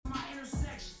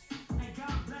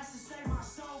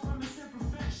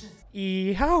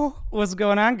Yo, what's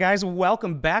going on, guys?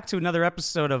 Welcome back to another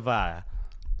episode of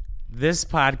this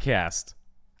podcast.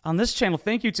 On this channel,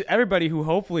 thank you to everybody who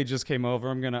hopefully just came over.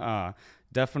 I'm going to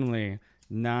definitely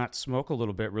not smoke a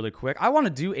little bit really quick. I want to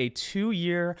do a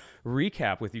 2-year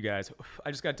recap with you guys.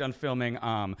 I just got done filming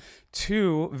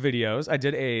 2 videos. I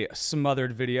did a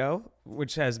smothered video,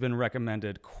 which has been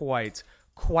recommended quite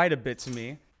a bit to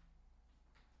me.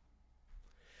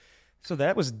 So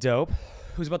that was dope.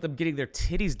 Who's about them getting their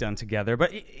titties done together.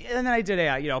 And then I did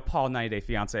a, Paul 90 Day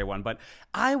Fiance one. But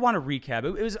I want to recap.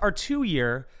 It was our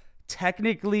 2-year,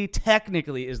 technically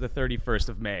is the 31st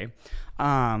of May,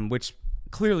 which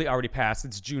clearly already passed.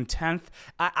 It's June 10th.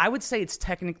 I would say it's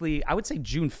technically, I would say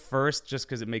June 1st just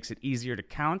because it makes it easier to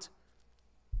count.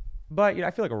 But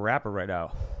I feel like a rapper right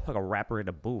now, like a rapper in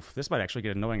a booth. This might actually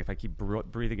get annoying if I keep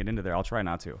breathing it into there. I'll try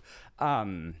not to.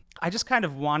 I just kind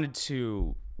of wanted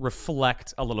to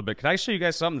reflect a little bit. Can I show you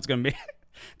guys something that's gonna be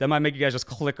that might make you guys just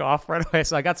click off right away?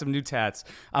 So I got some new tats.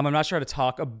 I'm not sure how to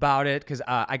talk about it because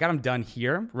I got them done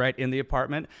here, right in the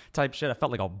apartment type shit. I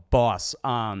felt like a boss. But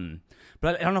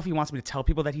I don't know if he wants me to tell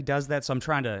people that he does that. So I'm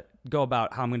trying to go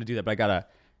about how I'm gonna do that. But I got a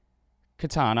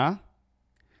katana.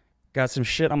 Got some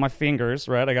shit on my fingers,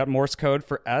 right? I got Morse code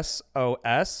for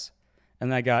SOS.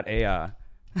 And then I got a a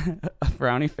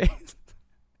frowny face.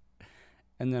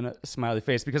 And then a smiley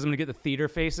face. Because I'm going to get the theater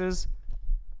faces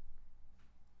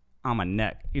on my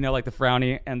neck. Like the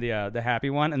frowny and the happy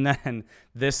one. And then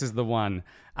this is the one.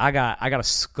 I got a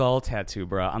skull tattoo,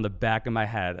 bro, on the back of my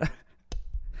head.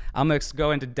 I'm going to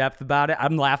go into depth about it.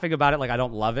 I'm laughing about it like I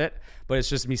don't love it. But it's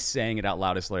just me saying it out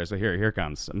loud. It's hilarious. So here it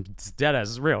comes. It's dead as.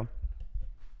 It's real.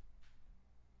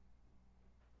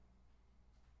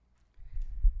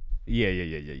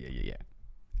 Yeah.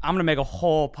 I'm gonna make a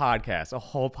whole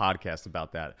podcast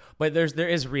about that. But there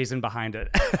is reason behind it.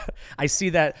 I see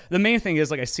that the main thing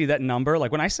is I see that number.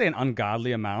 Like when I say an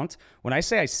ungodly amount, when I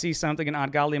say I see something an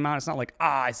ungodly amount, it's not like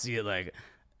I see it like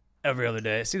every other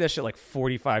day. I see that shit like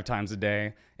 45 times a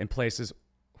day in places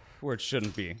where it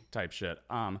shouldn't be type shit.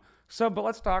 But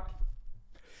let's talk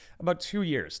about 2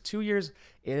 years. 2 years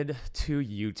into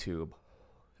YouTube.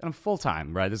 And I'm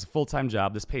full-time, right? This is a full-time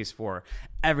job. This pays for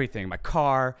everything. My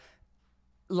car,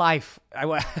 life. I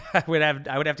would have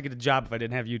to get a job if I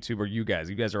didn't have YouTube or you guys.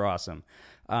 You guys are awesome.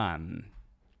 I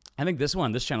think this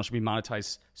channel should be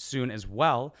monetized soon as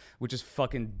well, which is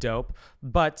fucking dope.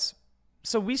 But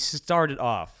so we started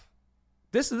off.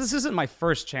 This isn't my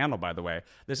first channel, by the way.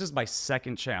 This is my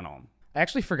second channel. I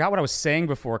actually forgot what I was saying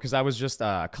before because I was just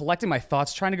collecting my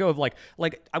thoughts, trying to go of like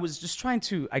I was just trying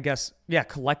to, I guess,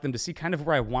 collect them to see kind of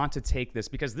where I want to take this,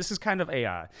 because this is kind of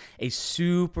a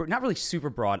super, not really super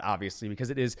broad, obviously, because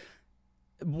it is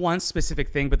one specific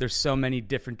thing, but there's so many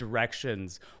different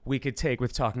directions we could take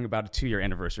with talking about a 2-year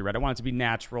anniversary, right? I want it to be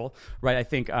natural, right? I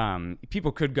think I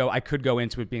could go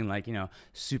into it being like,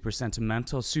 super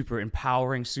sentimental, super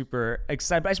empowering, super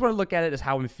excited, but I just want to look at it as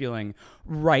how I'm feeling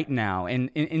right now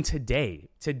and in today.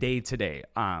 Because,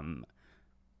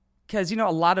 a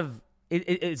lot of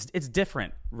it's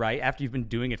different, right? After you've been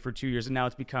doing it for 2 years and now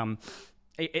it's become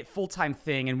a full-time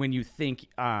thing. And when you think,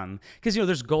 because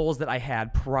there's goals that I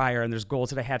had prior and there's goals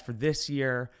that I had for this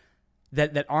year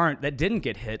that didn't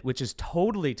get hit, which is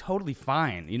totally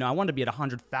fine. I want to be at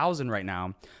 100,000 right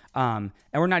now, and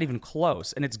we're not even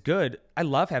close. And it's good. I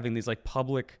love having these like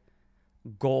public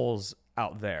goals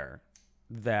out there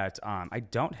that I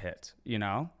don't hit.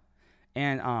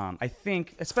 And I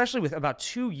think especially with about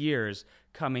 2 years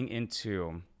coming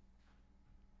into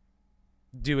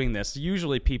doing this,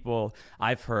 usually people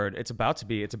I've heard it's about to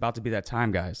be that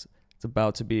time, guys. It's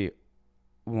about to be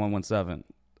 117.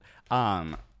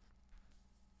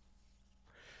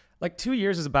 Like 2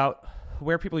 years is about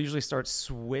where people usually start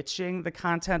switching the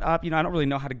content up. I don't really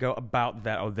know how to go about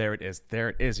that. Oh, there it is.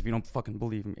 If you don't fucking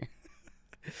believe me.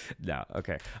 No,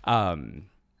 okay.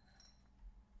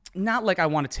 Not like I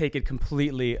want to take it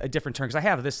completely a different turn, because I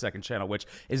have this second channel, which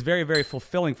is very, very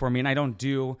fulfilling for me, and I don't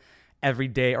do every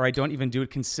day, or I don't even do it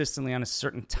consistently on a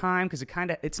certain time, because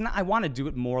it's not, I want to do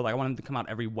it more, like I want them to come out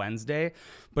every Wednesday,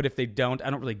 but if they don't, I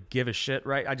don't really give a shit,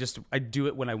 right? I do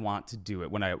it when I want to do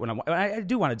it, I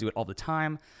do want to do it all the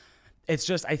time. It's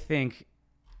just, I think,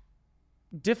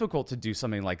 difficult to do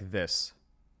something like this.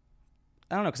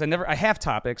 I don't know, because I have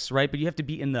topics, right? But you have to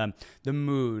be in the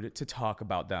mood to talk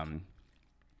about them.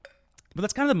 But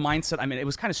that's kind of the mindset I'm in. It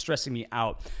was kind of stressing me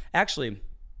out. Actually,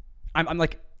 I'm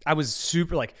like, I was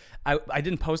super like, I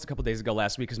didn't post a couple days ago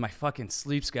last week because my fucking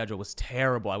sleep schedule was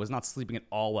terrible. I was not sleeping at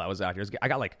all while I was out here. I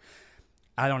got like,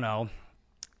 I don't know,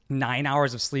 9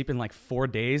 hours of sleep in like 4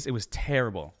 days. It was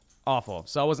terrible. Awful.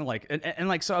 So I wasn't like, and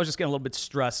like, so I was just getting a little bit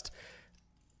stressed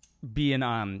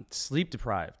being sleep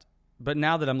deprived. But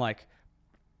now that I'm like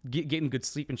getting good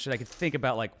sleep and shit, I could think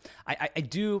about like I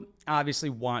do obviously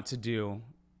want to do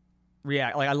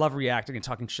react. Like I love reacting and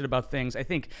talking shit about things. I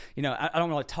think, you know, I don't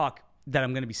really talk that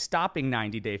I'm going to be stopping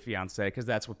 90 Day Fiance because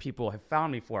that's what people have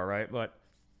found me for, right? But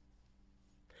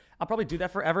I'll probably do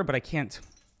that forever, but I can't.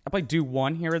 I'll probably do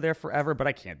one here or there forever, but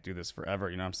I can't do this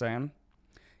forever. You know what I'm saying?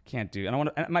 Can't do. I don't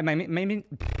want to. Maybe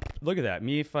look at that.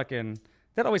 Me fucking.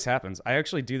 That always happens. I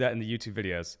actually do that in the YouTube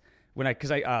videos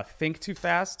because I think too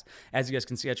fast. As you guys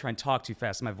can see, I try and talk too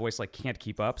fast. And my voice like can't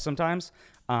keep up sometimes.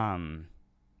 You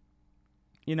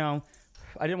know,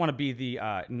 I didn't want to be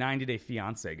the 90 Day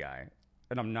Fiance guy,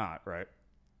 and I'm not, right?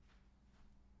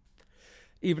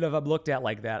 Even if I'm looked at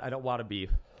like that, I don't want to be,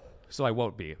 so I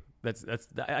won't be.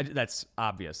 That's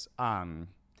obvious. I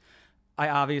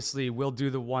obviously will do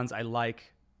the ones I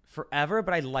like forever,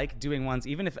 but I like doing ones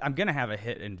even if I'm gonna have a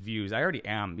hit in views. I already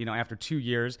am, you know, after 2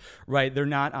 years, right? They're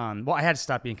not well, I had to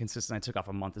stop being consistent. I took off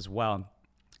a month as well.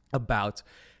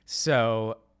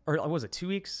 Or was it 2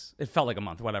 weeks? It felt like a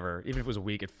month, whatever. Even if it was a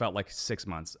week, it felt like 6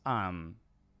 months.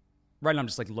 Right now I'm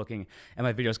just like looking at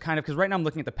my videos kind of because right now I'm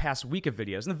looking at the past week of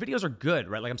videos and the videos are good,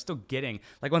 right? Like I'm still getting,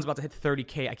 like one's about to hit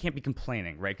 30K. I can't be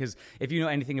complaining, right? Because if you know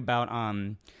anything about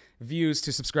views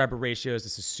to subscriber ratios,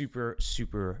 this is super,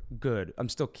 super good. I'm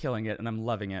still killing it and I'm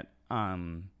loving it.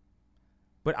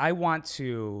 But I want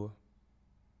to,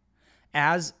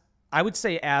 as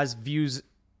views,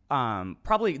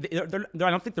 probably, I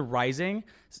don't think they're rising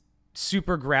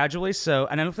super gradually. So,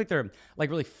 and I don't think they're like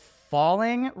really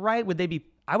falling, right? Would they be?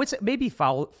 I would say maybe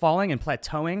falling and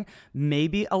plateauing,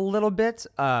 maybe a little bit,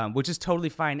 which is totally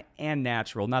fine and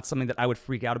natural. Not something that I would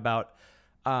freak out about.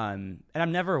 And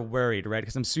I'm never worried, right?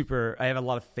 Because I have a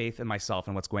lot of faith in myself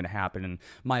and what's going to happen and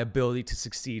my ability to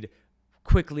succeed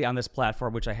quickly on this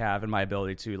platform, which I have, and my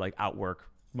ability to like outwork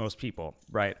most people,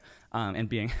 right? And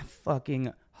being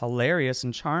fucking hilarious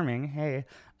and charming. Hey,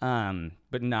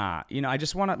 but nah, you know, I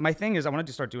just want to, my thing is I want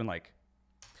to start doing like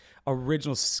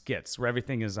original skits where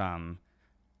everything is,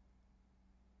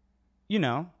 you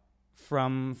know,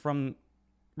 from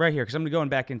right here, because I'm going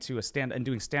back into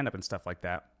doing stand-up and stuff like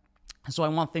that. So I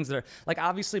want things that are, like,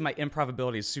 obviously my improv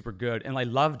ability is super good, and I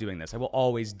love doing this. I will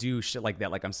always do shit like that,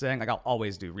 like I'm saying. Like, I'll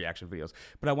always do reaction videos.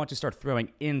 But I want to start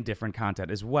throwing in different content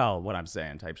as well, what I'm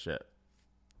saying, type shit.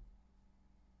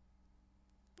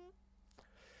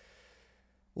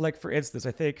 Like, for instance,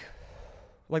 I think,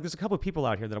 like, there's a couple of people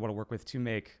out here that I want to work with to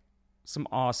make some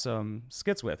awesome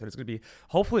skits with. And it's going to be,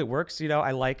 hopefully it works, you know.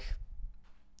 I like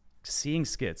seeing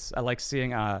skits. I like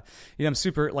seeing, you know, I'm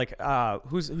super, like,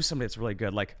 who's somebody that's really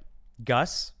good? Like,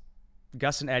 Gus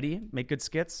and Eddie make good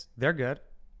skits. They're good.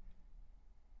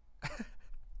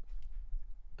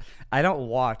 I don't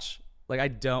watch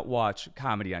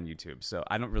comedy on YouTube, so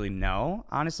I don't really know.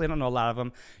 Honestly, I don't know a lot of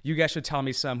them. You guys should tell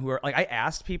me some who are, like, I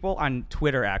asked people on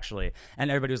Twitter, actually,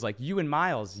 and everybody was like, you and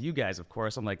Miles, you guys, of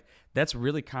course. I'm like, that's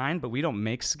really kind, but we don't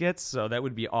make skits, so that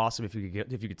would be awesome if you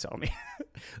could tell me.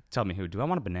 Tell me who. Do I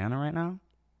want a banana right now?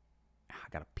 I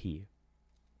gotta pee.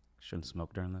 Shouldn't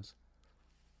smoke during this.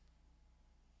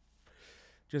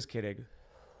 Just kidding.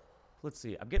 Let's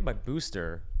see. I'm getting my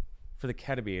booster for the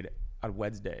ketamine on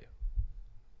Wednesday.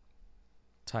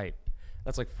 Tight.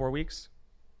 That's like 4 weeks.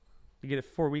 You get it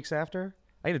 4 weeks after?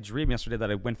 I had a dream yesterday that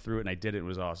I went through it and I did it. It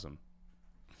was awesome.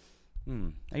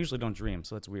 I usually don't dream,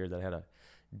 so that's weird that I had a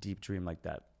deep dream like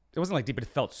that. It wasn't like deep, but it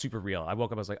felt super real. I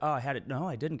woke up, I was like, oh, I had it. No,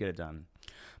 I didn't get it done.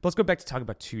 But let's go back to talk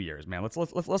about 2 years, man.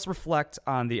 Let's reflect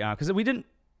on the, because we didn't,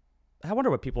 I wonder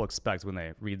what people expect when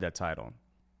they read that title.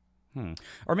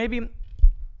 Or maybe,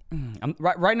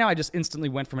 right now I just instantly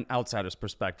went from an outsider's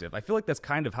perspective. I feel like that's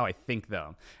kind of how I think,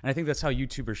 though. And I think that's how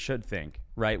YouTubers should think,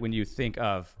 right? When you think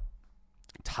of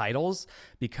titles,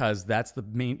 because that's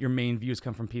your main views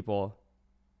come from people.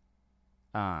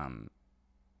 Sorry,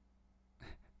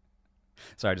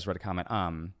 I just read a comment.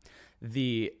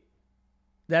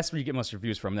 That's where you get most of your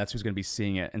views from. That's who's going to be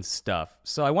seeing it and stuff.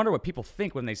 So I wonder what people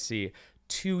think when they see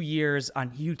 2 years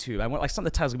on YouTube. I want, like, the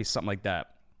title's going to be something like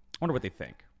that. I wonder what they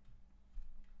think.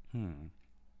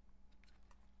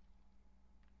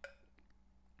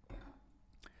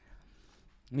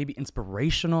 Maybe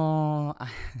inspirational.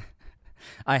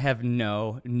 I have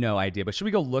no idea. But should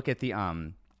we go look at the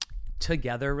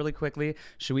together really quickly?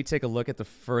 Should we take a look at the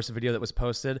first video that was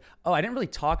posted? Oh, I didn't really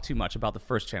talk too much about the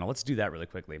first channel. Let's do that really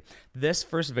quickly. This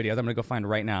first video that I'm gonna go find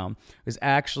right now was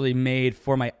actually made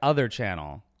for my other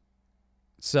channel.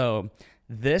 So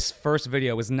this first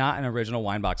video was not an original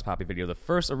Winebox Poppy video. The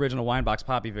first original Winebox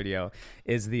Poppy video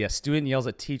is the student yells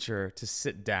at teacher to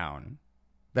sit down.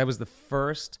 That was the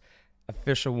first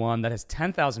official one that has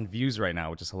 10,000 views right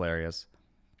now, which is hilarious.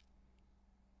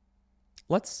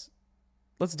 let's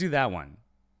do that one.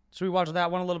 Should we watch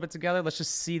that one a little bit together? Let's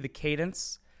just see the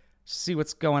cadence, see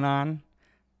what's going on.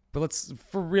 But let's,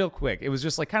 for real quick, it was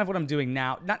just like kind of what I'm doing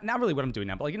now. Not really what I'm doing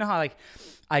now, but like, you know how like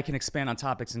I can expand on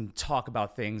topics and talk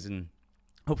about things and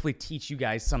hopefully teach you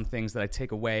guys some things that I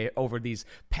take away over these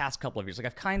past couple of years. Like I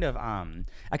kind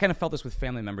of felt this with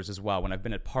family members as well when I've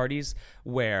been at parties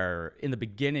where in the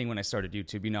beginning when I started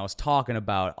YouTube, you know, I was talking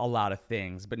about a lot of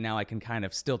things, but now I can kind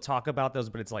of still talk about those,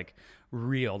 but it's like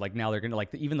real. Like now they're going to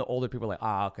like, even the older people are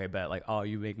like, okay, bet. Like, oh,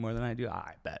 you make more than I do?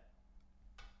 I bet.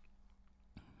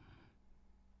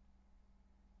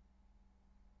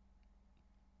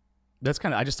 That's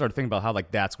kind of, I just started thinking about how like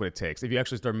that's what it takes. If you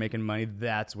actually start making money,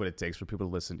 that's what it takes for people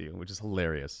to listen to you, which is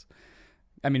hilarious.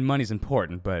 I mean, money's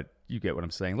important, but you get what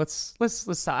I'm saying. Let's.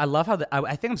 I love how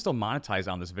I think I'm still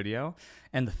monetized on this video,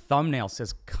 and the thumbnail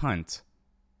says cunt.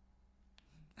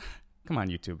 Come on,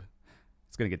 YouTube.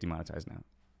 It's gonna get demonetized now.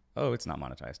 Oh, it's not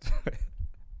monetized.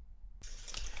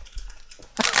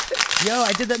 Yo,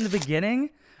 I did that in the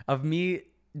beginning of me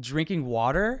drinking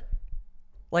water.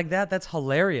 Like that, that's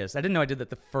hilarious. I didn't know I did that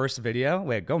the first video.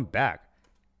 Wait, going back.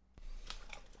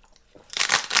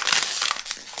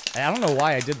 I don't know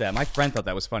why I did that. My friend thought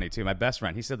that was funny too. My best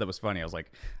friend, he said that was funny. I was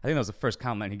like, I think that was the first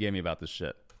compliment he gave me about this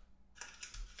shit.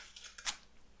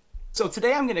 So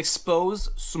today I'm gonna expose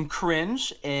some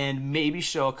cringe and maybe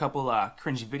show a couple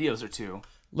cringy videos or two.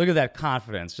 Look at that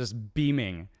confidence, just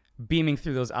beaming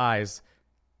through those eyes.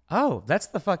 Oh, that's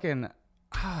the fucking...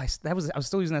 I was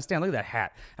still using that stand. Look at that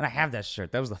hat. And I have that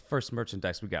shirt. That was the first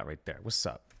merchandise we got right there. What's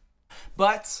up?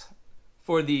 But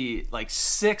for the like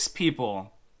 6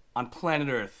 people on planet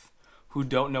Earth who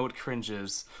don't know what cringe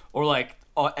is, or like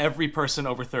every person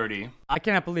over 30. I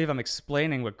cannot believe I'm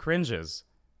explaining what cringe is.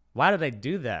 Why did I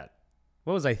do that?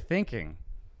 What was I thinking?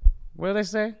 What did I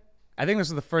say? I think this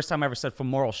was the first time I ever said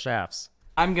femoral shafts.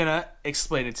 I'm gonna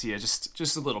explain it to you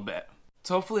just a little bit.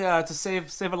 So hopefully to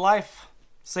save a life.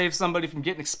 Save somebody from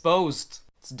getting exposed.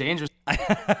 It's dangerous.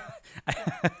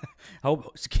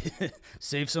 Hope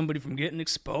save somebody from getting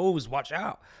exposed. Watch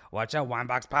out. Watch out.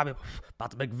 Winebox Poppy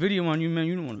about to make a video on you, man.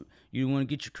 You don't want to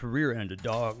get your career ended,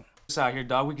 dog. Out here,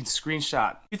 dog. We can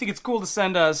screenshot. You think it's cool to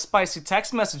send a spicy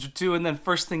text message or two, and then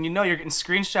first thing you know, you're getting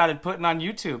screenshotted, putting on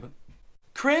YouTube.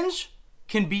 Cringe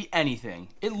can be anything.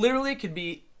 It literally could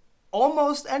be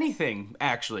almost anything,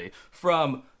 actually.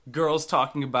 From girls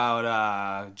talking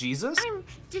about Jesus. I'm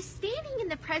just standing in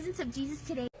the presence of Jesus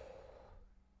today.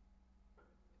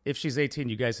 If she's 18,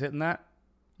 you guys hitting that?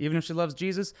 Even if she loves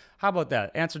Jesus? How about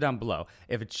that? Answer down below.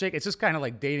 If it's chick, it's just kind of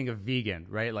like dating a vegan,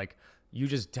 right? Like, you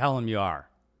just tell him you are.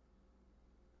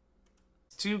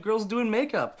 2 girls doing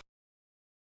makeup.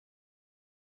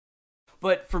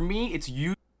 But for me, it's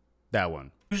that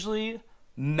one. Usually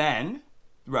men,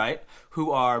 right, who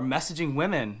are messaging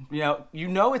women. You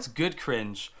know it's good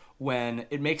cringe when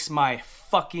it makes my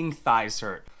fucking thighs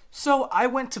hurt. So I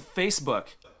went to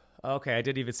Facebook. Okay, I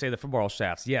didn't even say the femoral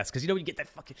shafts. Yes, because you know when you get that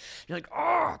fucking... You're like,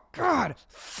 oh, God,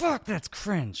 fuck, that's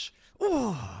cringe.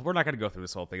 Oh, we're not going to go through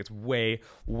this whole thing. It's way,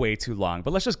 way too long.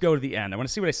 But let's just go to the end. I want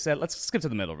to see what I said. Let's skip to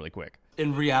the middle really quick.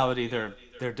 In reality,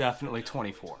 they're definitely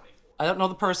 24. I don't know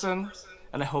the person,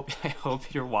 and I hope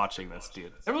you're watching this,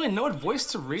 dude. I don't really know what voice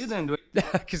to read it into.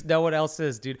 Because no one else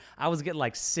is, dude. I was getting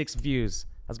like 6 views.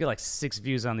 I was getting like 6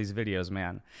 views on these videos,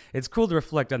 man. It's cool to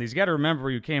reflect on these. You got to remember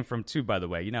where you came from, too, by the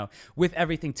way. You know, with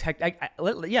everything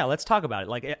yeah, let's talk about it.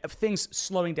 Like, things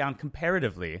slowing down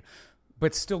comparatively,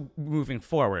 but still moving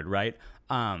forward, right?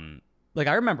 Like,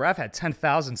 I remember I've had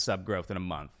 10,000 sub growth in a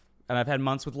month, and I've had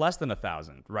months with less than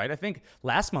 1,000, right? I think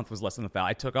last month was less than 1,000.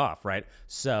 I took off, right?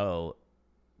 So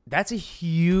that's a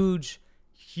huge,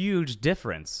 huge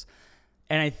difference.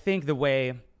 And I think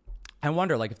I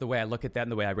wonder, like, if the way I look at that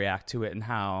and the way I react to it and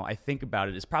how I think about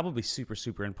it is probably super,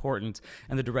 super important,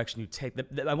 and the direction you take.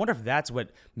 I wonder if that's what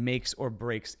makes or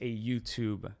breaks a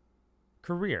YouTube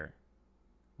career,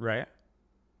 right?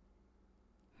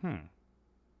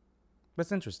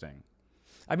 That's interesting.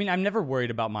 I mean, I'm never worried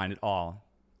about mine at all.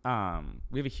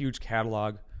 We have a huge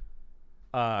catalog.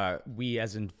 We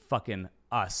as in fucking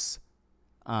us.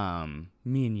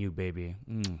 Me and you, baby.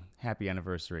 Happy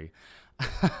anniversary.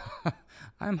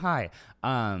 I'm high.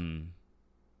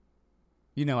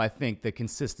 You know, I think the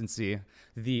consistency,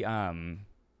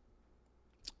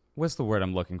 what's the word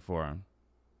I'm looking for?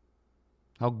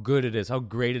 How good it is, how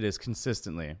great it is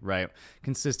consistently, right?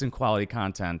 Consistent quality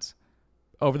content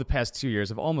over the past 2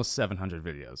 years of almost 700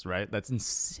 videos, right? That's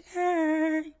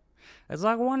insane. It's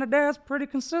like one a day. It's pretty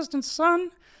consistent,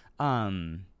 son.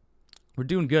 We're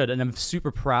doing good, and I'm super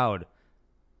proud.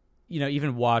 You know,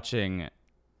 even watching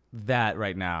that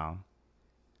right now,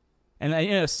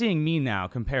 And seeing me now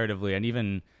comparatively,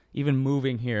 and even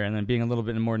moving here and then being a little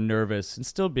bit more nervous and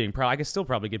still being I could still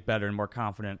probably get better and more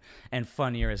confident and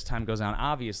funnier as time goes on,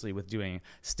 obviously, with doing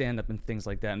stand-up and things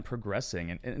like that and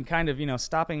progressing and kind of,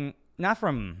 stopping, not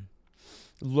from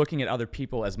looking at other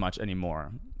people as much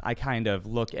anymore. I kind of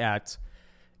look at,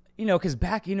 because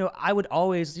back, I would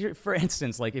always, for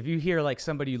instance, like if you hear like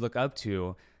somebody you look up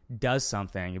to does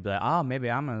something, you'd be like, oh,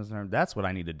 maybe that's what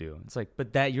I need to do. It's like,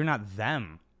 but that you're not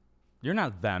them. You're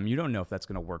not them. You don't know if that's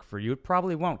going to work for you. It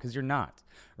probably won't because you're not,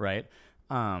 right?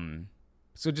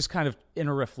 So just kind of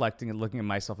inner reflecting and looking at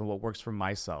myself and what works for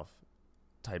myself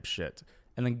type shit.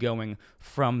 And then going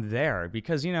from there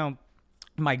because,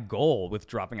 my goal with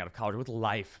dropping out of college, with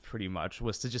life pretty much,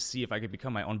 was to just see if I could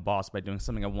become my own boss by doing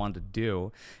something I wanted to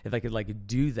do, if I could like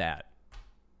do that.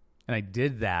 And I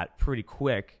did that pretty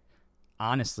quick,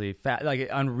 honestly,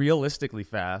 unrealistically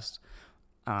fast.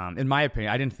 In my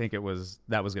opinion, I didn't think that was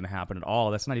going to happen at all.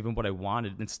 That's not even what I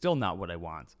wanted. And it's still not what I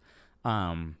want.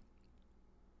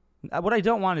 What I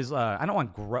don't want is, I don't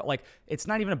want growth. Like, it's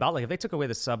not even about, like, if they took away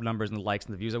the sub numbers and the likes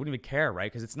and the views, I wouldn't even care,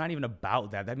 right? Because it's not even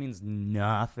about that. That means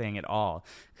nothing at all.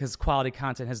 Because quality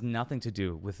content has nothing to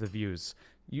do with the views.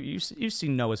 You've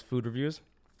seen Noah's food reviews?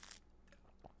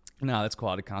 No, that's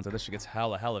quality content. This shit gets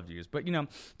hella views. But,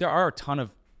 there are a ton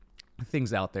of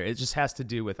things out there. It just has to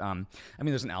do with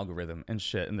there's an algorithm and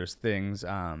shit, and there's things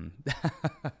I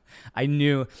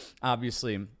knew,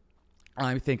 obviously.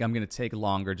 I think I'm gonna take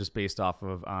longer just based off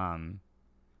of I'm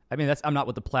not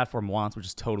what the platform wants, which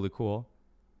is totally cool.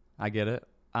 I get it.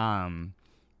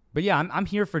 But yeah, I'm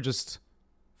here for just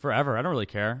forever. I don't really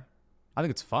care. I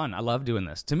think it's fun. I love doing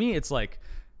this. To me, it's like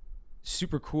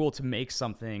super cool to make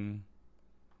something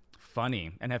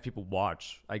funny and have people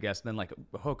watch, I guess, and then like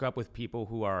hook up with people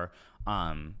who are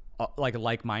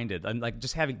like-minded, and like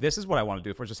just having, this is what I want to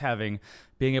do, for just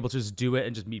being able to just do it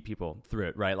and just meet people through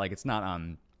it, right? Like it's not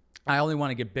I only want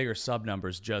to get bigger sub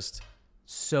numbers just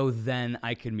so then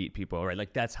I can meet people, right?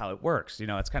 Like that's how it works.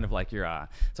 It's kind of like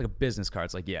it's like a business card.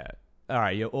 It's like, yeah, all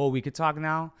right, we could talk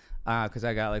now because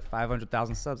I got like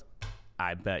 500,000 subs.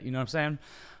 I bet, you know what I'm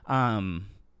saying?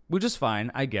 Which is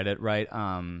fine. I get it, right?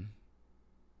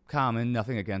 Common,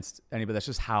 nothing against anybody. That's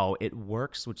just how it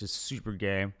works, which is super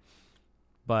gay.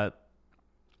 But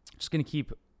just gonna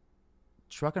keep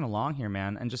trucking along here,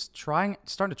 man, and just starting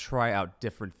to try out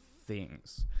different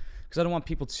things, because I don't want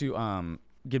people to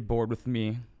get bored with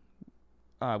me,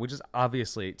 which is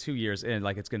obviously 2 years in,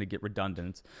 like it's gonna get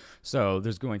redundant. So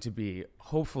there's going to be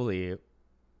hopefully,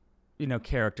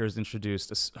 characters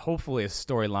introduced, hopefully a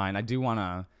storyline. I do want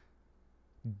to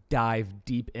dive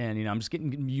deep in. I'm just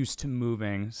getting used to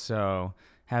moving, so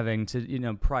having to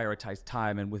prioritize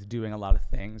time and with doing a lot of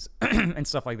things and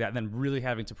stuff like that, and then really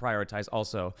having to prioritize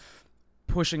also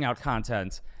pushing out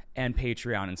content and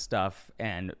Patreon and stuff,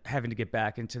 and having to get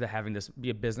back into having this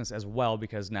be a business as well,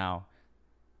 because now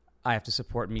I have to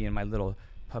support me and my little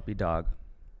puppy dog.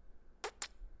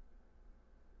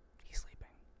 He's sleeping.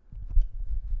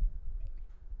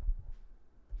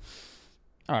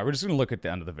 All right, we're just going to look at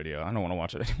the end of the video. I don't want to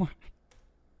watch it anymore.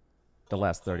 The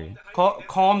last 30.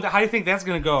 Calm down. How do you think that's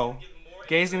going to go?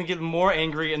 Gay's going to get more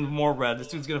angry and more red. This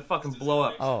dude's going to fucking blow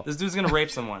up. Oh. This dude's going to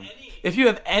rape someone. If you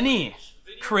have any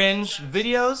cringe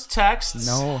videos, texts,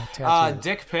 no tattoos,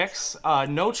 dick pics,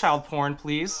 no child porn,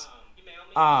 please,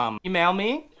 email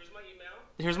me.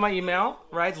 Here's my email,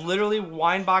 right? Literally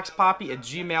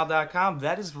wineboxpoppy@gmail.com.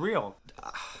 That is real.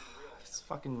 It's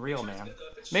fucking real, man.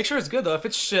 Make sure it's good, though. If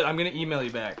it's shit, I'm going to email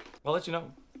you back. I'll let you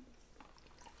know.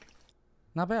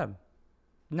 Not bad.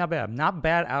 Not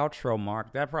bad outro,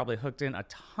 Mark. That probably hooked in a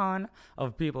ton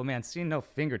of people. Man, seeing no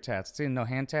finger tats, seeing no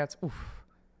hand tats. Oof.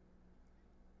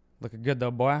 Looking good,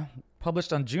 though, boy.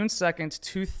 Published on June 2nd,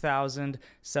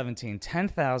 2017.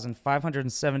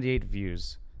 10,578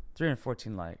 views.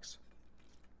 314 likes.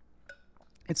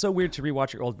 It's so weird to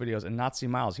rewatch your old videos and not see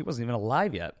Miles. He wasn't even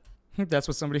alive yet. That's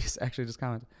what somebody actually just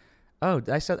commented. Oh,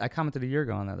 I commented a year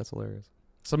ago on that. That's hilarious.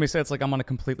 Somebody said it's like I'm on a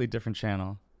completely different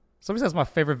channel. Somebody says my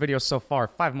favorite video so far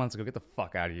 5 months ago. Get the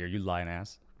fuck out of here, you lying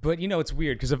ass. But, it's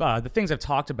weird because of the things I've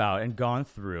talked about and gone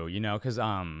through, because,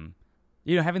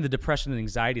 having the depression and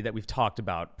anxiety that we've talked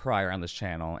about prior on this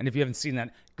channel. And if you haven't seen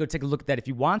that, go take a look at that if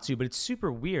you want to. But it's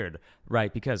super weird,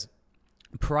 right? Because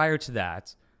prior to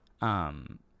that,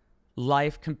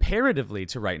 life comparatively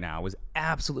to right now was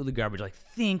absolutely garbage. Like,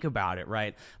 think about it,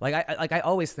 right? I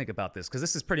always think about this because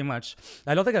this is pretty much,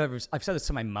 I don't think I've said this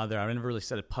to my mother. I've never really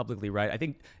said it publicly, right? I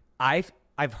think I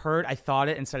thought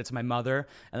it and said it to my mother,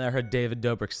 and then I heard David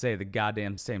Dobrik say the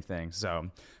goddamn same thing.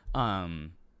 So,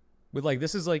 with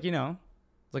this is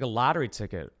It's like a lottery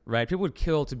ticket, right? People would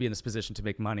kill to be in this position to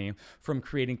make money from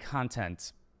creating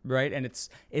content, right? And it's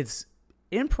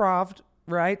improv,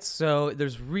 right? So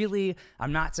there's really,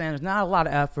 I'm not saying there's not a lot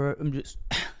of effort. I'm just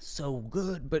so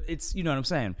good, but it's, you know what I'm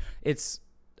saying? It's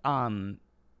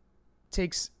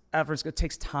takes efforts, it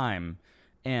takes time,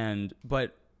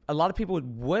 but a lot of people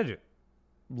would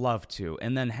love to,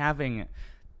 and then having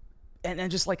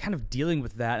and just like kind of dealing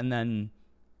with that, and then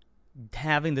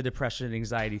having the depression and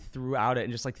anxiety throughout it,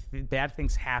 and just like bad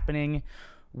things happening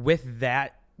with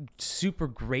that super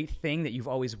great thing that you've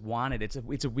always wanted. It's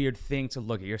a weird thing to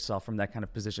look at yourself from that kind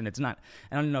of position. It's not,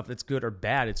 I don't know if it's good or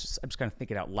bad. It's just, I'm just kind of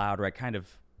thinking out loud, right? Kind of,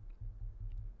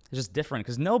 it's just different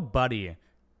because nobody,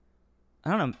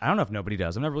 I don't know if nobody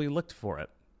does. I've never really looked for it.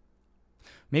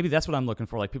 Maybe that's what I'm looking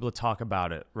for, like people to talk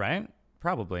about it, right?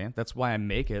 Probably. That's why I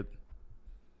make it.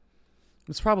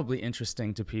 It's probably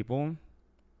interesting to people.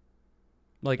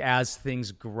 Like as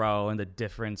things grow and the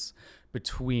difference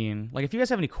between, like if you guys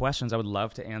have any questions, I would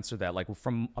love to answer that, like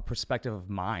from a perspective of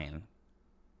mine.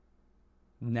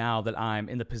 Now that I'm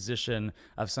in the position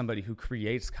of somebody who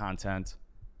creates content,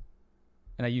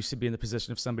 and I used to be in the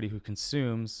position of somebody who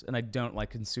consumes, and I don't like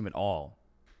consume at all.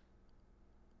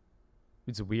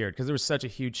 It's weird because there was such a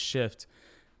huge shift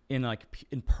in like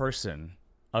in person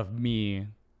of me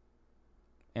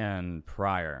and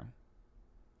prior,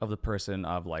 of the person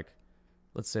of like,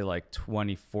 let's say like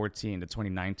 2014 to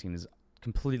 2019 is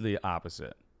completely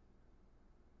opposite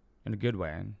in a good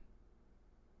way.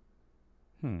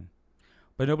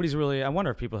 But nobody's really, I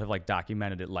wonder if people have like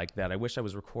documented it like that. I wish I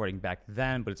was recording back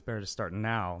then, but it's better to start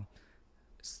now.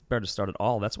 It's better to start at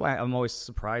all. That's why I'm always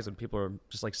surprised when people are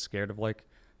just like scared of like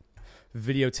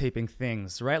videotaping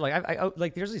things, right? Like I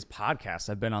like there's these podcasts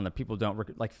I've been on that people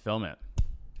don't like film it.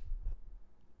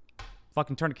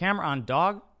 Fucking turn the camera on,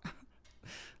 dog.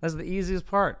 That's the easiest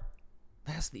part.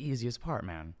 That's the easiest part,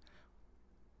 man.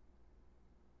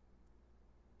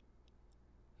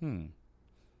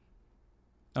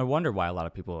 I wonder why a lot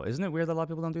of people, isn't it weird that a lot of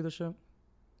people don't do this shit?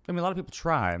 I mean, a lot of people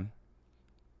try.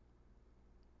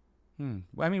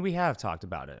 I mean, we have talked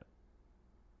about it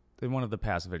in one of the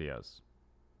past videos.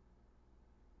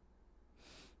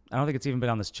 I don't think it's even been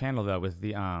on this channel though, with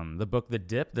the book The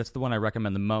Dip. That's the one I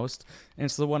recommend the most, and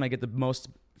it's the one I get the most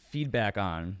feedback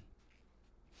on.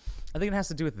 I think it has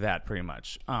to do with that pretty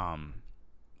much.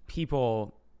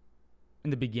 People in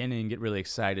the beginning get really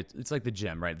excited. It's like the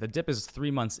gym, right? The Dip is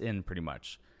 3 months in pretty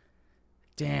much.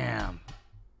 Damn.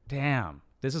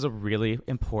 This is a really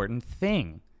important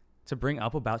thing to bring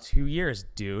up about 2 years,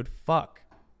 dude. Fuck.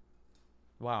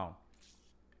 Wow.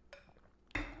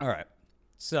 All right.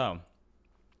 So,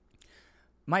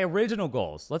 my original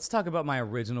goals. Let's talk about my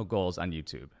original goals on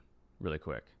YouTube really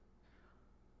quick.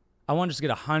 I want to just get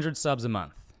 100 subs a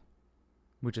month,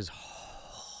 which is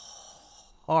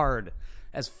hard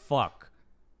as fuck.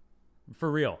 For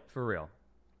real.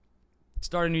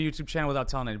 Start a new YouTube channel without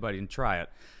telling anybody and try it.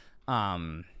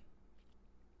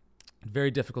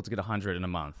 Very difficult to get 100 in a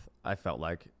month, I felt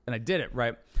like. And I did it,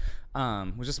 right?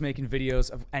 Was just making videos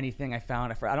of anything I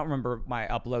found. I don't remember my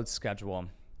upload schedule.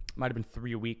 Might have been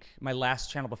 3 a week. My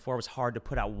last channel before was hard to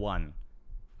put out 1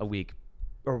 a week,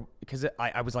 or because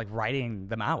I was like writing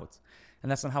them out.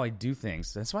 And that's not how I do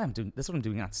things. That's why that's what I'm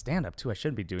doing on stand-up too. I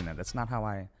shouldn't be doing that. That's not how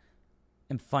I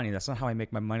am funny. That's not how I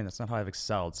make my money. That's not how I've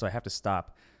excelled. So I have to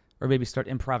stop, or maybe start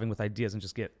improvising with ideas and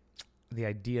just get the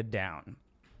idea down.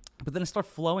 But then I start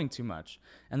flowing too much,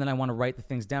 and then I want to write the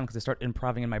things down because I start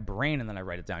improvising in my brain, and then I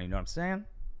write it down. You know what I'm saying?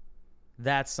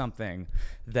 That's something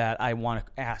that I want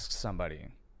to ask somebody.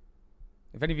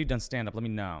 If any of you done stand-up, let me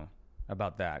know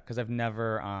about that, because I've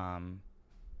never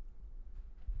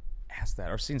asked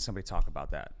that or seen somebody talk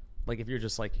about that. Like if you're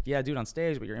just like, yeah, dude, on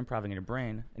stage, but you're improvising in your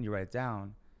brain and you write it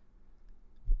down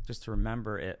just to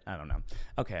remember it. I don't know.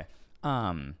 Okay.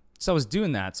 So I was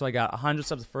doing that. So I got 100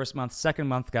 subs the first month. Second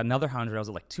month, got another 100. I was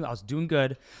at like 2. I was doing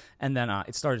good. And then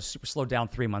it started to super slow down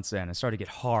 3 months in. It started to get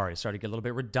hard. It started to get a little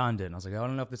bit redundant. I was like, I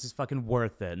don't know if this is fucking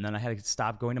worth it. And then I had to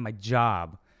stop going to my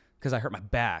job because I hurt my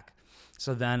back.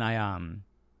 So then I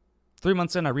 3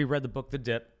 months in, I reread the book The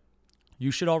Dip.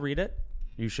 You should all read it.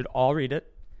 You should all read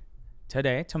it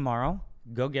today, tomorrow.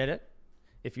 Go get it.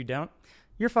 If you don't,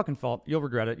 your fucking fault. You'll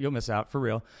regret it. You'll miss out for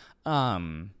real.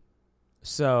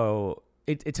 So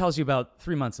it tells you about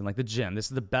 3 months in, like the gym. This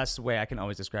is the best way I can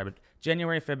always describe it.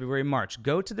 January, February, March.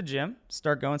 Go to the gym.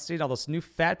 Start going. See all those new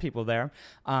fat people there.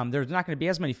 There's not going to be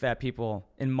as many fat people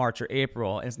in March or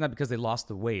April. And it's not because they lost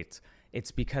the weight. It's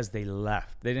because they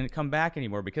left. They didn't come back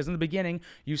anymore. Because in the beginning,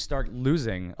 you start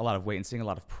losing a lot of weight and seeing a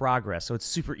lot of progress. So it's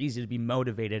super easy to be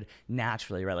motivated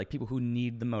naturally, right? Like people who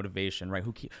need the motivation, right?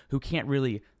 Who can't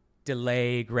really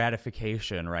delay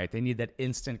gratification, right? They need that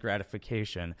instant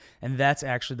gratification. And that's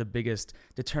actually the biggest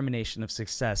determination of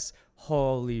success.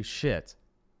 Holy shit.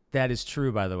 That is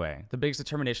true, by the way. The biggest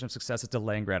determination of success is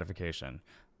delaying gratification,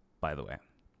 by the way.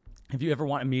 If you ever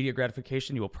want immediate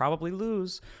gratification, you will probably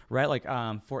lose, right? Like,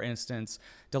 for instance,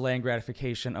 delaying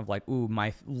gratification of like, ooh,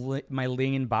 my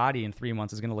lean body in 3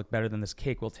 months is going to look better than this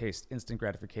cake will taste. Instant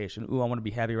gratification. Ooh, I want to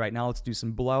be heavy right now. Let's do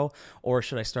some blow. Or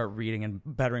should I start reading and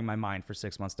bettering my mind for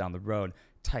 6 months down the road?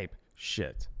 Type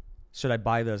shit. Should I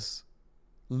buy this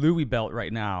Louis belt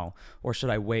right now? Or should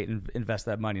I wait and invest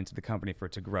that money into the company for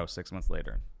it to grow 6 months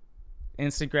later?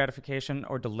 Instant gratification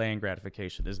or delaying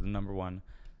gratification is the number one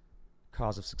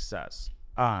cause of success.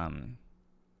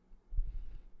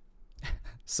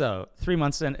 So 3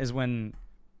 months in is when,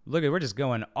 look at, we're just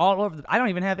going all over. I don't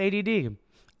even have ADD.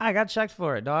 I got checked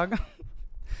for it, dog.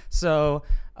 So,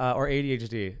 or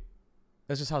ADHD.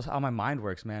 That's just how my mind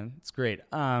works, man. It's great.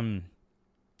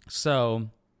 So,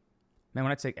 man,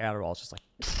 when I take Adderall, it's just like,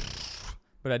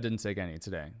 but I didn't take any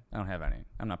today. I don't have any.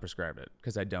 I'm not prescribed it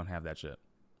because I don't have that shit.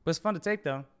 But it's fun to take,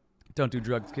 though. Don't do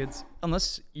drugs, kids.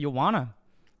 Unless you wanna.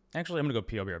 Actually, I'm gonna go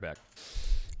pee. I'll be right back.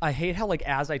 I hate how, like,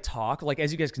 as I talk, like,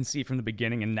 as you guys can see from the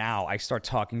beginning and now, I start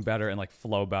talking better and, like,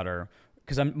 flow better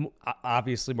because I'm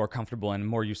obviously more comfortable and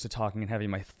more used to talking and having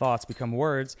my thoughts become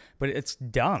words. But it's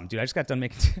dumb, dude. I just got done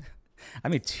making I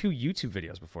made 2 YouTube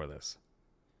videos before this.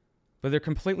 But they're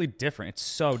completely different. It's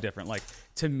so different. Like,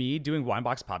 to me, doing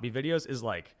Winebox Poppy videos is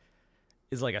like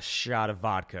a shot of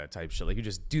vodka type shit. Like, you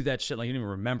just do that shit like you don't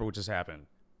even remember what just happened.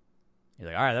 You're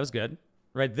like, all right, that was good.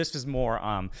 Right, this is more,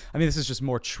 this is just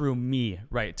more true me,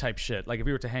 right, type shit. Like, if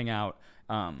we were to hang out,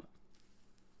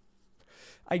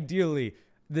 ideally,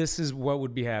 this is what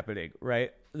would be happening,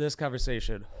 right? This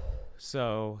conversation.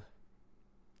 So,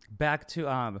 back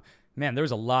to, man, there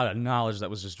was a lot of knowledge that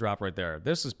was just dropped right there.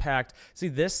 This is packed. See,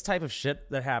 this type of shit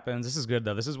that happens, this is good,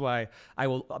 though. This is why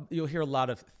you'll hear a lot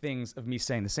of things of me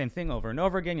saying the same thing over and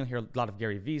over again. You'll hear a lot of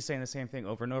Gary Vee saying the same thing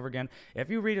over and over again. If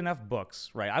you read enough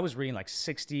books, right? I was reading like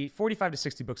 45 to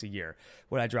 60 books a year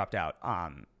when I dropped out.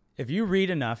 If you read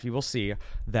enough, you will see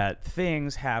that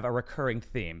things have a recurring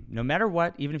theme. No matter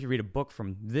what, even if you read a book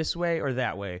from this way or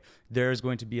that way, there's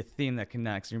going to be a theme that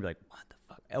connects. And you'll be like, what the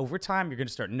fuck? Over time, you're going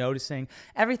to start noticing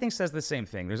everything says the same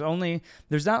thing. There's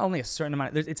not only a certain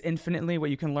amount, it's infinitely what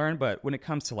you can learn, but when it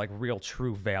comes to like real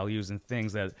true values and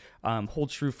things that hold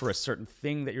true for a certain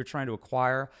thing that you're trying to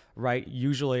acquire, right?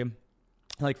 Usually,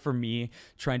 like for me,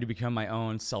 trying to become my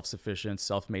own self-sufficient,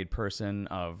 self-made person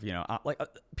of,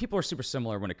 people are super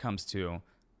similar when it comes to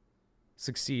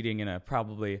succeeding in a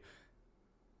probably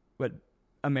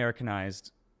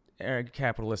Americanized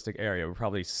capitalistic area. We're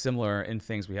probably similar in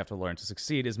things we have to learn to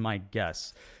succeed is my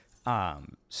guess.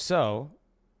 Whoa,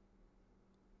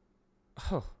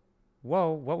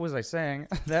 what was I saying?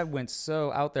 That went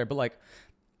so out there, but like,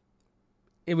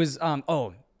 it was,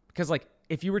 because like,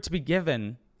 if you were to be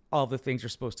given all the things you're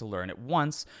supposed to learn at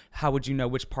once, how would you know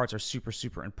which parts are super,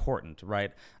 super important,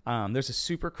 right? There's a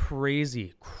super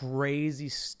crazy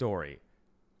story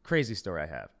I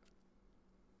have.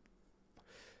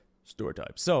 Store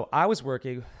type. So I was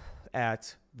working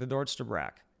at the Nordstrom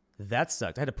Rack. That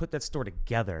sucked. I had to put that store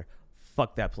together.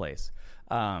 Fuck that place.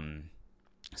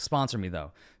 Sponsor me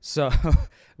though. So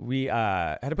we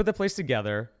had to put that place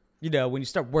together. You know, when you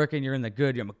start working, you're in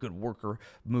I'm a good worker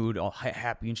mood, all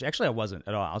happy and shit. Actually, I wasn't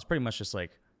at all. I was pretty much just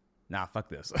like, nah, fuck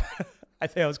this. I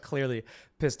think I was clearly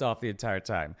pissed off the entire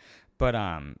time. But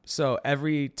so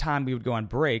every time we would go on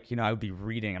break, I would be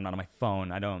reading. I'm not on my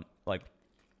phone. I don't like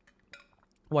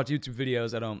watch YouTube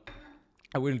videos.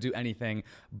 I wouldn't do anything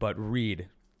but read.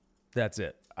 That's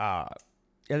it. And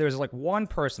there was like one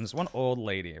person, this one old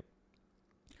lady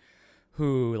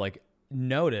who like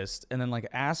noticed and then like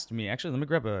asked me, actually, let me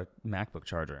grab a MacBook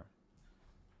charger.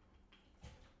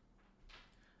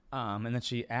 And then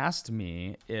she asked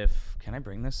me can I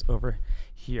bring this over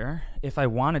here? If I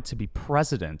wanted to be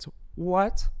president.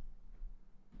 What?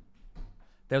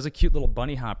 That was a cute little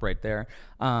bunny hop right there.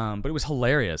 But it was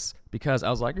hilarious because I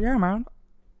was like, yeah, man.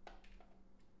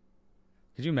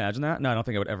 Could you imagine that? No, I don't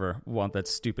think I would ever want that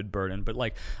stupid burden. But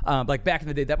like back in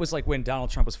the day, that was like when Donald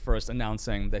Trump was first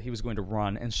announcing that he was going to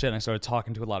run and shit. And I started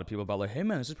talking to a lot of people about like, hey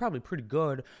man, this is probably pretty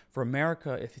good for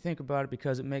America if you think about it,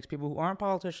 because it makes people who aren't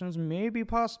politicians maybe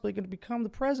possibly going to become the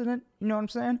president. You know what I'm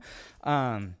saying?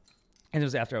 And it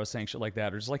was after I was saying shit like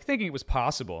that, or just like thinking it was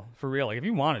possible for real. Like if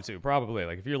you wanted to, probably.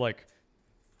 Like if you're like,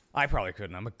 I probably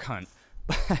couldn't. I'm a cunt.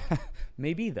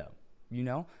 Maybe though.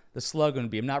 The slogan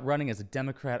would be, I'm not running as a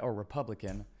Democrat or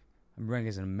Republican. I'm running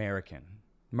as an American.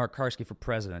 Mark Karski for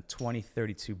president,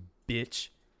 2032, bitch.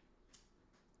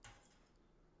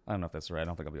 I don't know if that's right. I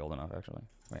don't think I'll be old enough, actually.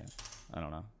 Wait, I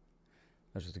don't know.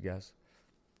 That's just a guess.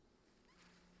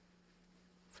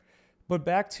 But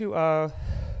back to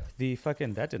the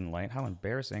fucking, that didn't light. How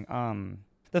embarrassing.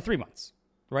 The 3 months,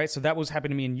 right? So that was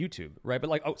happening to me in YouTube, right? But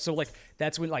like, so like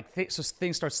that's when like so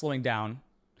things start slowing down,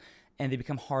 and they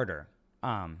become harder.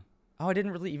 I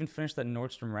didn't really even finish that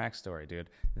Nordstrom Rack story, dude.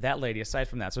 That lady, aside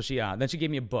from that, so she then she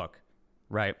gave me a book,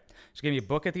 right? She gave me a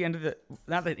book at the end of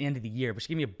not at the end of the year, but she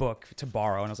gave me a book to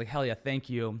borrow, and I was like, hell yeah, thank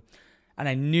you. And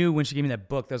I knew when she gave me that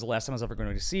book, that was the last time I was ever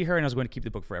going to see her, and I was going to keep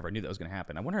the book forever. I knew that was going to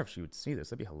happen. I wonder if she would see this.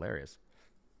 That'd be hilarious.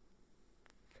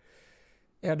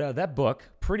 And that book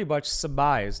pretty much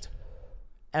surmised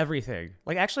everything.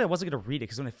 Like, actually, I wasn't going to read it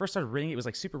because when I first started reading it, it was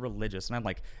like super religious, and I'm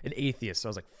like an atheist, so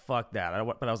I was like, fuck that.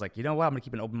 But I was like, you know what? I'm going to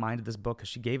keep an open mind to this book because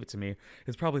she gave it to me.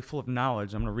 It's probably full of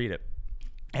knowledge. I'm going to read it.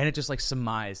 And it just like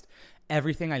surmised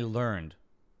everything I learned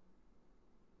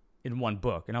in one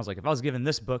book. And I was like, if I was given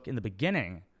this book in the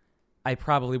beginning, I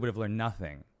probably would have learned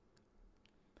nothing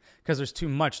because there's too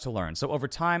much to learn. So over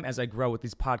time, as I grow with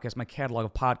these podcasts, my catalog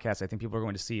of podcasts, I think people are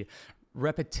going to see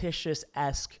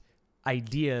repetitious-esque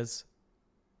ideas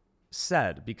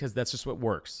said because that's just what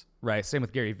works, right? Same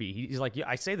with Gary Vee. He's like, yeah,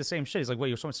 I say the same shit. He's like, well,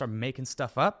 you're supposed to start making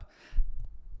stuff up?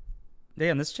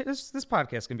 Damn, this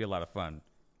podcast can be a lot of fun.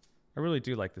 I really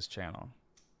do like this channel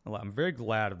a lot. I'm very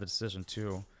glad of the decision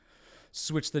to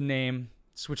switch the name,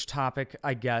 switch topic,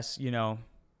 I guess, you know.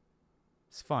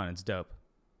 It's fun. It's dope.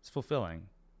 It's fulfilling.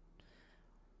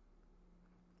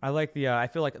 I like I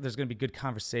feel like there's going to be good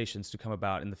conversations to come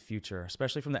about in the future,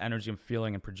 especially from the energy I'm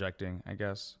feeling and projecting, I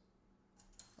guess.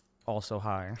 Also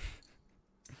high.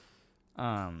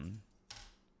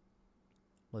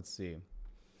 Let's see.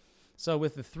 So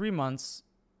with the 3 months,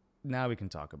 now we can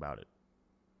talk about it.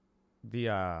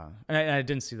 And I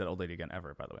didn't see that old lady again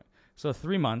ever, by the way. So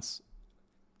 3 months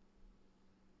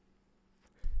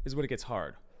is when it gets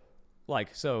hard.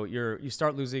 Like, so you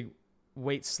start losing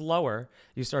weight slower,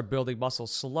 you start building muscle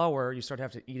slower, you start to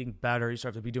have to eating better, you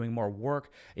start to be doing more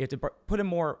work, you have to put in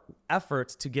more effort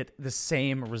to get the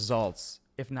same results,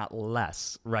 if not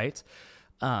less, right?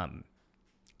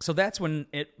 So that's when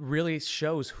it really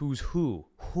shows who's going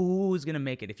to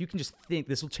make it. If you can just think,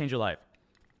 this will change your life.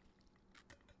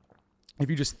 If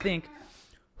you just think,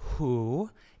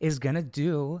 who's going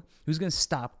to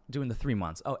stop doing the 3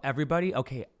 months? Oh, everybody?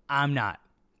 Okay, I'm not.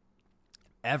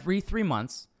 Every 3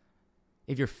 months,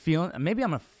 if you're feeling, maybe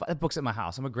that book's at my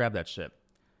house. I'm going to grab that shit.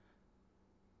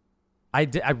 I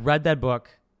read that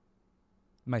book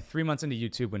my 3 months into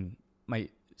YouTube when my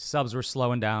subs were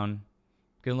slowing down,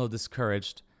 getting a little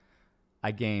discouraged. I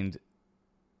gained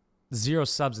 0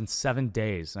 subs in 7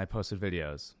 days, and I posted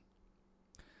videos.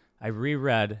 I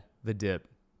reread The Dip,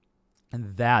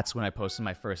 and that's when I posted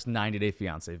my first 90-Day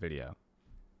Fiancé video.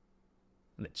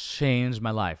 And it changed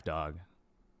my life, dog.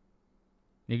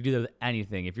 You can do that with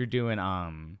anything. If you're doing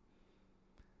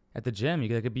at the gym,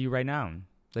 that could be you right now.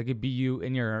 That could be you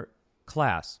in your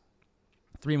class.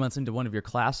 3 months into one of your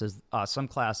classes, some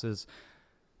classes,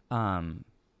 I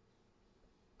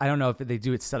don't know if they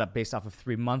do it set up based off of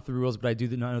 3 month rules, but I do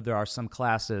know there are some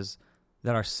classes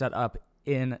that are set up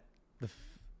in the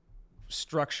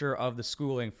structure of the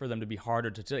schooling for them to be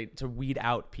harder to weed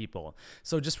out people.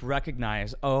 So just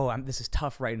recognize, this is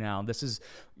tough right now.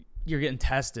 You're getting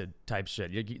tested type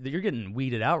shit. You're getting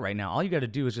weeded out right now. All you got to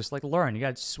do is just like learn. You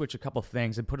got to switch a couple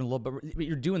things and put in a little bit. But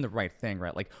you're doing the right thing,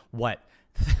 right? Like what?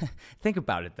 Think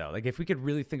about it though. Like if we could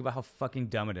really think about how fucking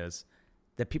dumb it is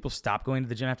that people stop going to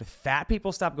the gym fat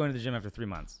people stop going to the gym after 3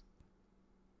 months.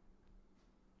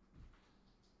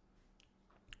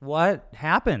 What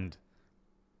happened?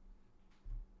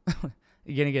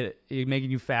 You making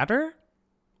you fatter?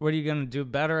 What are you gonna do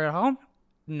better at home?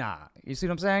 Nah, you see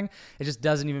what I'm saying? It just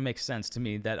doesn't even make sense to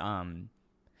me that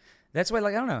that's why,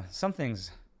 like, I don't know, some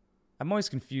things I'm always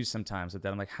confused sometimes with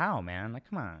that. I'm like, how, man? Like,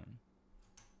 come on,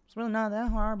 it's really not that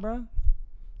hard, bro.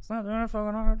 It's not that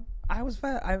fucking hard. I was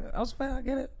fat. I was fat. I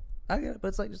get it. But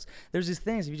it's like, there's these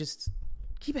things. If you just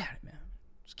keep at it, man,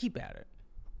 just keep at it.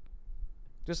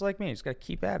 Just like me, just gotta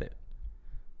keep at it.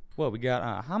 Well, we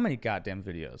got how many goddamn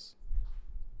videos?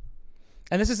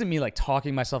 And this isn't me like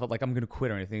talking myself up like I'm gonna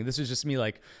quit or anything. This is just me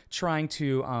like trying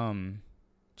to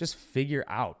just figure it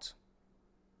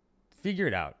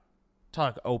out.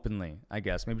 Talk openly, I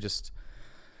guess. Maybe just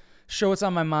show what's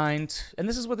on my mind. And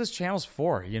this is what this channel's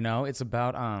for, you know? It's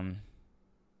about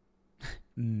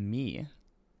me,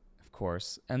 of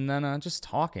course. And then just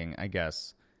talking, I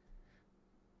guess.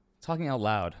 Talking out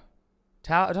loud.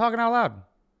 Talking out loud.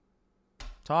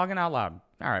 Talking out loud.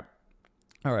 All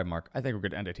right, Mark. I think we're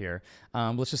going to end it here. I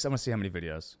want to see how many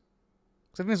videos.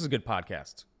 Because I think this is a good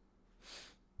podcast.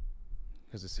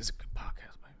 because this is a good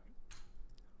podcast, baby.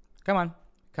 Come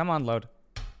on, load.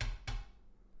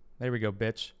 There we go,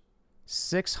 bitch.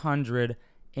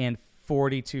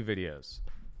 642 videos.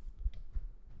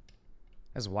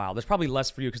 That's wild. There's probably less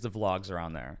for you because the vlogs are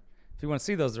on there. If you want to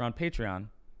see those, they're on Patreon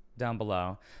down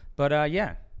below. But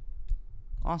yeah,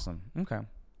 awesome. Okay.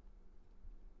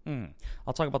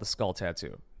 I'll talk about the skull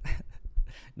tattoo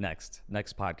next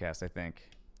podcast, I think.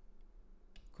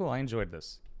 Cool. I enjoyed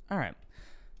this. All right.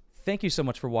 Thank you so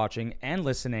much for watching and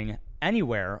listening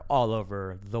anywhere all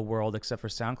over the world except for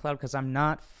SoundCloud because I'm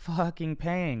not fucking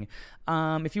paying.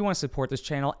 If you want to support this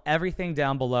channel, everything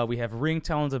down below. We have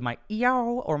ringtones of my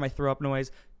eow or my throw up noise.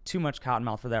 Too much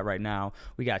cottonmouth for that right now.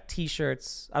 We got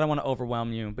t-shirts. I don't want to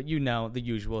overwhelm you, but you know the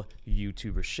usual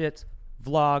YouTuber shit,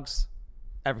 vlogs,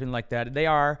 everything like that. They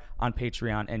are on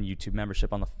Patreon and YouTube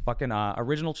membership on the fucking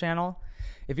original channel.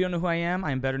 If you don't know who I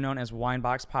am better known as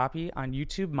Winebox Poppy on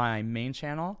YouTube, my main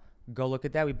channel. Go look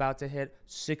at that. We about to hit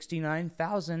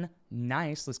 69,000.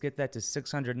 Nice. Let's get that to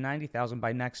 690,000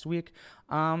 by next week.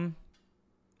 I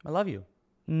love you.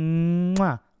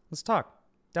 Mwah. Let's talk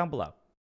down below.